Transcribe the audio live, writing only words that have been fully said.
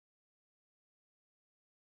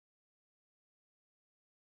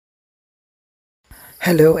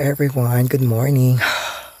Hello everyone, good morning.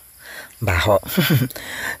 Baho.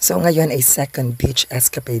 So ngayon ay second beach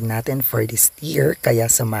escapade natin for this year, kaya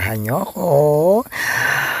samahan nyo ako.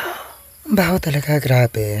 Baho talaga,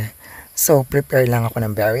 grabe. So prepare lang ako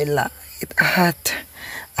ng very light at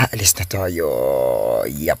aalis na tayo.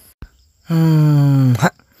 Yup.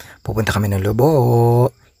 Pupunta kami ng Lobo.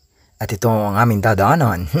 At ito ang aming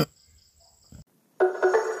dadaanan.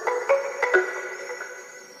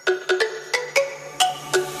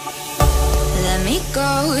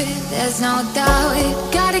 Go, there's no doubt,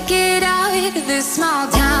 gotta get out of this small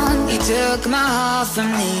town. You took my heart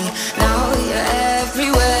from me, now you're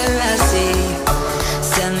everywhere I see.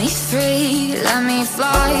 Set me free, let me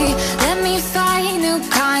fly, let me find new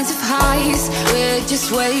kinds of highs. We're just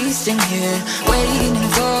wasting here, waiting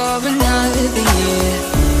for another year.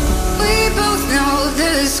 We both know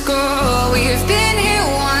the score, we've been here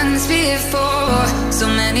once before. So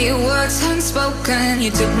many words unspoken, you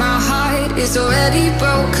took my heart, it's already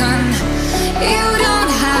broken. You don't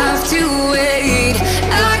have to wait,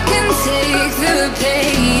 I can take the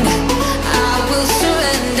pain. I will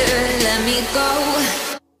surrender, let me go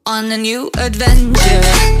on a new adventure.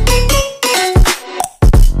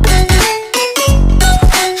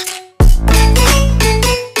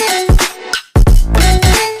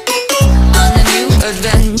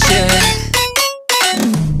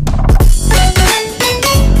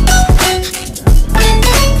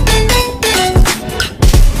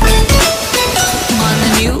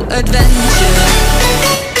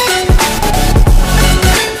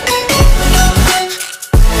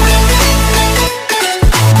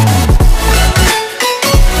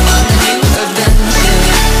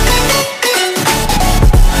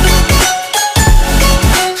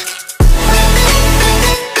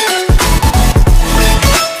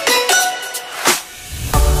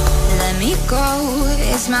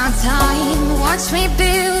 It's my time, watch me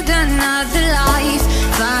build another life.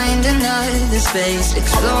 Find another space,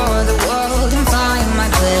 explore the world and find my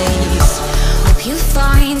place. Hope you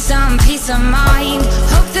find some peace of mind,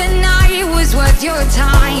 hope the night was worth your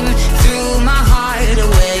time. Threw my heart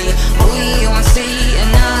away, we won't see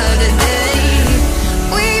another day.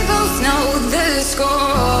 We both know the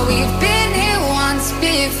score, we've been here once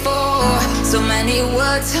before. So many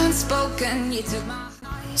words unspoken, you took my.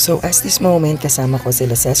 So as this moment, kasama ko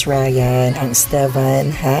sila Ses Ryan, ang Esteban,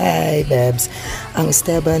 hi Bebs, ang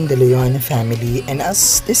Esteban De Leon family. And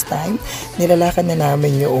as this time, nilalakad na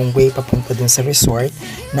namin yung way papunta dun sa resort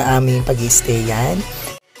na aming pag-i-stayan.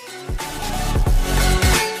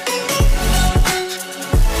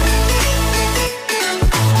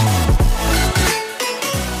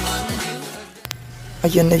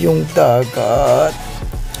 Ayan na yung dagat.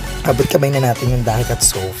 Abot kamay na natin yung dagat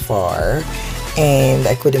so far. And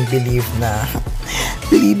I couldn't believe na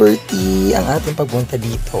Liberty ang ating pagpunta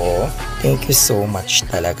dito. Thank you so much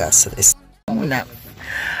talaga sa this. Oh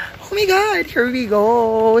my God, here we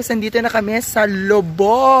go. Sandito na kami sa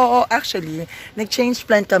Lobo. Actually, nag-change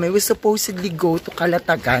plan kami. We supposedly go to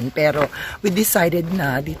Calatagan, pero we decided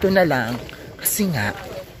na dito na lang. Kasi nga,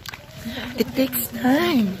 it takes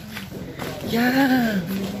time. Yeah.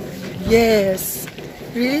 Yes.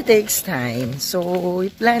 Really takes time. So,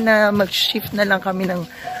 we plan na mag-shift na lang kami ng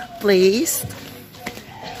place.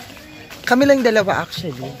 Kami lang dalawa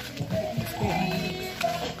actually.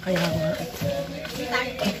 Kaya nga.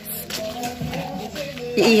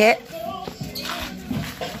 Iihe?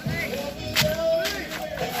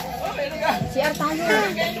 CR tayo.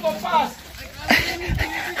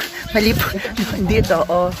 Mali po. Dito,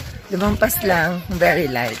 oh. Lumampas lang.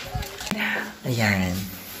 Very light. Ayan.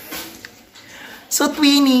 So,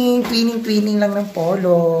 twinning lang ng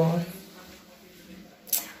polo.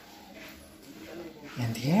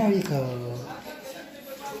 And there we go.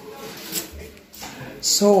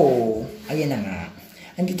 So, ayan na nga.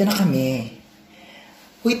 Andito na kami.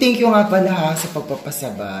 Uy, thank you nga pala ha sa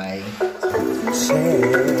pagpapasabay.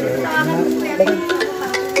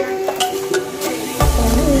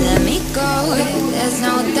 Let me go, there's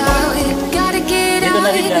no doubt, gotta get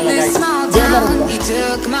out of this small town. You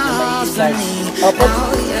took my heart from me,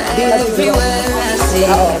 now you're everywhere I see.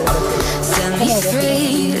 Set me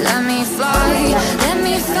free, let me fly, let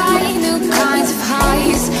me find new kinds of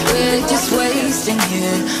highs. We're just wasting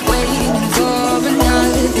here, waiting for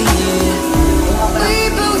another year.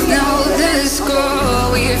 We both know the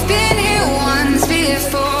score, we've been here once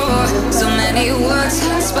before. So many words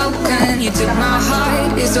unspoken, you took my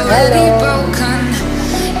heart, it's already broken.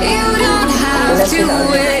 You don't have to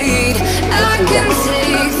wait, I can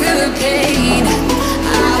take the pain.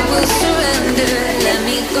 I will surrender, let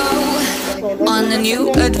me go on a new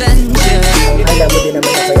adventure. Alam mo din naman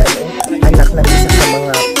ako yan. anak ng isa sa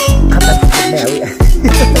mga kapatid ni Mary.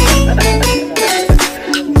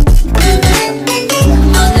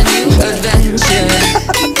 On a new adventure.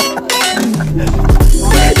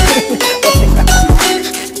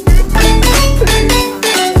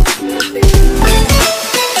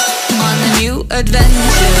 On a new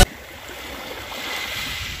adventure.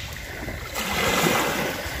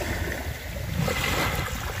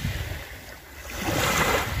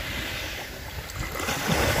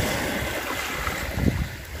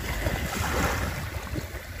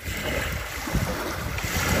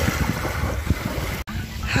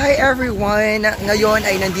 Hi everyone! Ngayon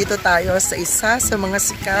ay nandito tayo sa isa sa mga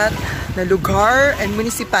sikat na lugar and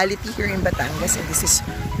municipality here in Batangas, and this is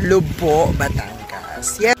Lobo,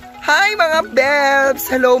 Batangas. Yes. Hi mga bebs!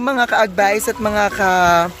 Hello mga ka-advice at mga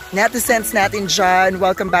ka-netizens natin dyan.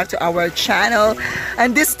 Welcome back to our channel.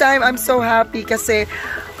 And this time, I'm so happy kasi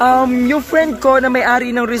yung friend ko na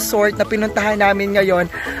may-ari ng resort na pinuntahan namin ngayon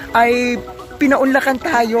ay pinaunlakan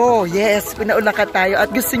tayo. Yes, pinaunlakan tayo.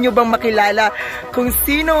 At gusto nyo bang makilala kung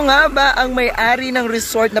sino nga ba ang may-ari ng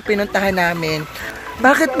resort na pinuntahan namin?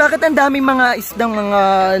 Bakit ang daming mga isdang mga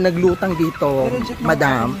naglutang dito,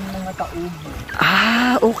 madam? Mga taugi.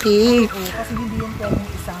 Ah, okay. Oo, kasi hindi yung pwedeng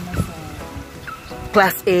isama sa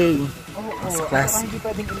Class A. Oo, Class. hindi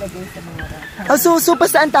pwedeng ilagay sa mga So pa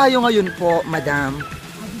saan tayo ngayon po, madam?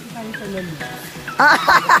 Hindi tayo sa lalo.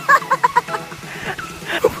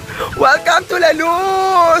 Welcome to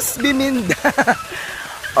Laluz! Biminda!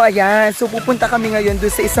 O ayan, so pupunta kami ngayon doon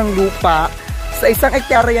sa isang lupa, sa isang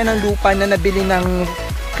ektarya ng lupa na nabili ng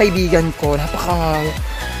kaibigan ko.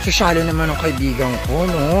 Napaka-sosyalo naman ng kaibigan ko,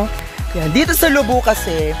 no? Yan. Dito sa Lobo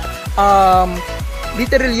kasi,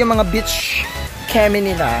 literal yung mga beach kami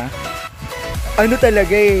nila, ano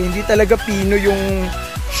talaga hindi talaga pino yung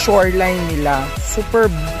shoreline nila. Super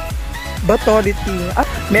Authority.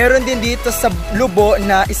 Meron din dito sa Lobo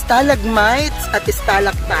na stalagmites at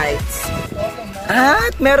stalactites.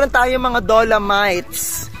 At meron tayong mga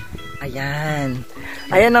dolomites. Ayan.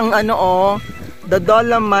 Ayan ang the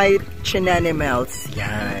dolomite chinenimals.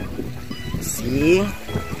 Yan. See?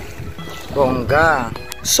 Bongga.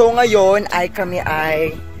 So ngayon ay kami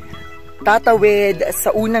ay tatawid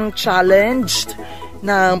sa unang challenge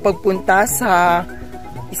ng pagpunta sa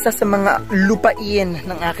isa sa mga lupain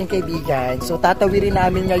ng aking kaibigan. So, tatawirin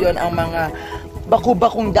namin ngayon ang mga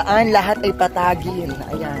baku-bakong daan. Lahat ay patagin.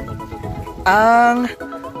 Ayan. Ang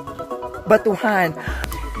batuhan.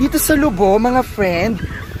 Dito sa Lobo, mga friend,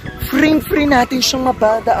 free natin siyang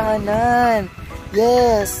mabadaanan.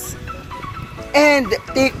 Yes. And,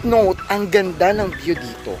 take note, ang ganda ng view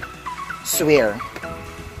dito. Swear.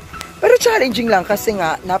 Pero challenging lang kasi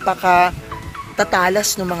nga,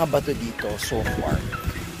 napaka-tatalas ng mga bato dito so far.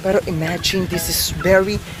 Pero imagine, this is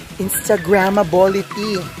very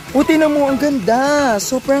Instagrammability. Puti na mo, ang ganda.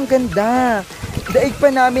 Sobrang ganda. Daig pa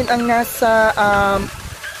namin ang nasa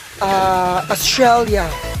Australia.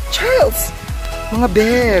 Charles! Mga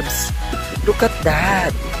bebs. Look at that.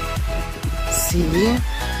 See?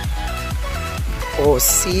 Oh,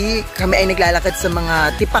 see? Kami ay naglalakad sa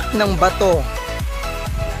mga tipak ng bato.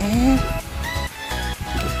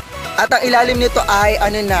 At ang ilalim nito ay,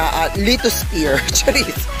 lithosphere.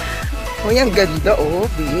 Charis. Oh, ang ganda,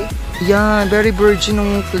 B. Yan, very virgin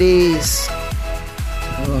ng place.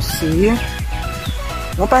 Oh, see?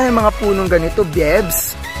 Paano mga punong ganito,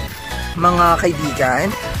 bebs? Mga kaibigan?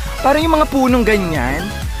 Parang yung mga punong ganyan.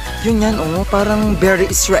 Yun yan, parang very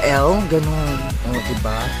Israel. Ganon.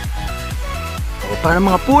 Diba? Parang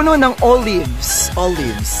mga puno ng olives.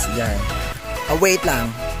 Olives. Yan. Wait lang.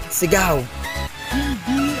 Sigaw.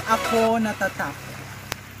 Hindi ako natatakot.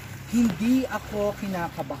 Hindi ako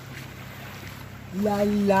kinakabahan.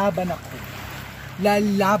 Lalaban ako.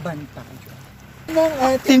 Lalaban tayo. Ng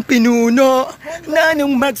ating pinuno na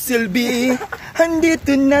nung magsilbi,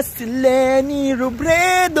 andito na si Lenny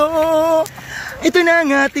Robredo. Ito na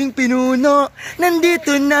ang ating pinuno,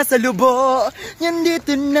 nandito na sa Lobo.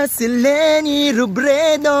 Nandito na si Lenny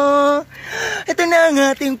Robredo. Ito na ang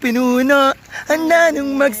ating pinuno, handa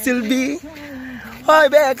nung magsilbi.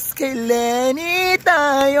 Hoy, Bex, kay Lenny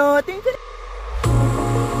tayo.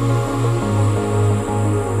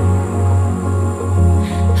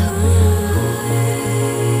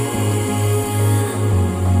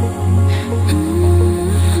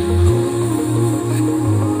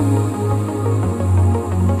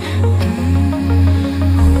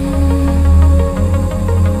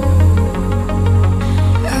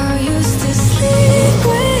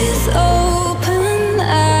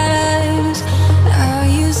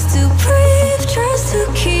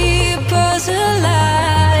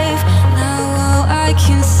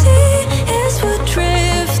 Can see is we're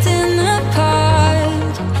drifting apart.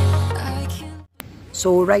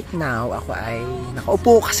 So right now, ako ay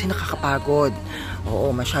nakaupo kasi nakakapagod. Oo,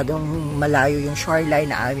 masyadong malayo yung shoreline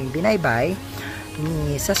na aming binaybay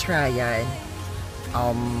ni Sas Ryan.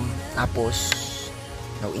 Tapos,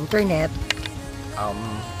 no internet.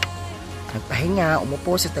 Nagpahinga,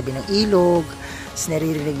 umupo sa tabi ng ilog. Tapos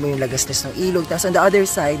naririnig mo yung lagaslas ng ilog. Tapos on the other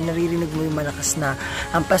side, naririnig mo yung malakas na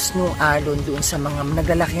hampas ng alon doon sa mga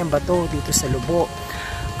naglalakihang bato dito sa lubo.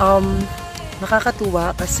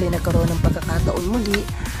 Nakakatuwa kasi nagkaroon ng pagkakataon muli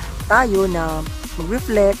tayo na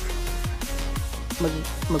mag-reflect,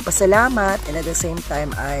 magpasalamat, and at the same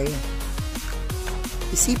time ay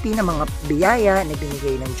isipin ang mga biyaya na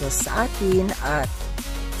binigay ng Diyos sa atin, at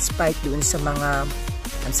despite doon sa mga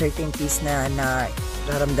uncertainties na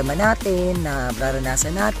nararamdaman natin, na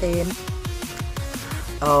nararanasan natin,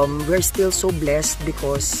 we're still so blessed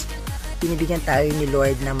because binibigyan tayo ni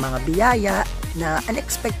Lord ng mga biyaya na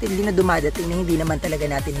unexpectedly na dumadating na hindi naman talaga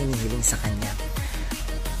natin hinihiling sa Kanya.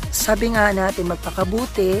 Sabi nga natin,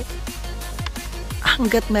 magpakabuti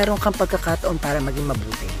hanggat meron kang pagkakataon para maging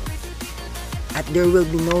mabuti. At there will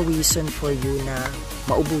be no reason for you na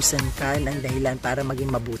maubusan ka ng dahilan para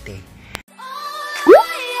maging mabuti.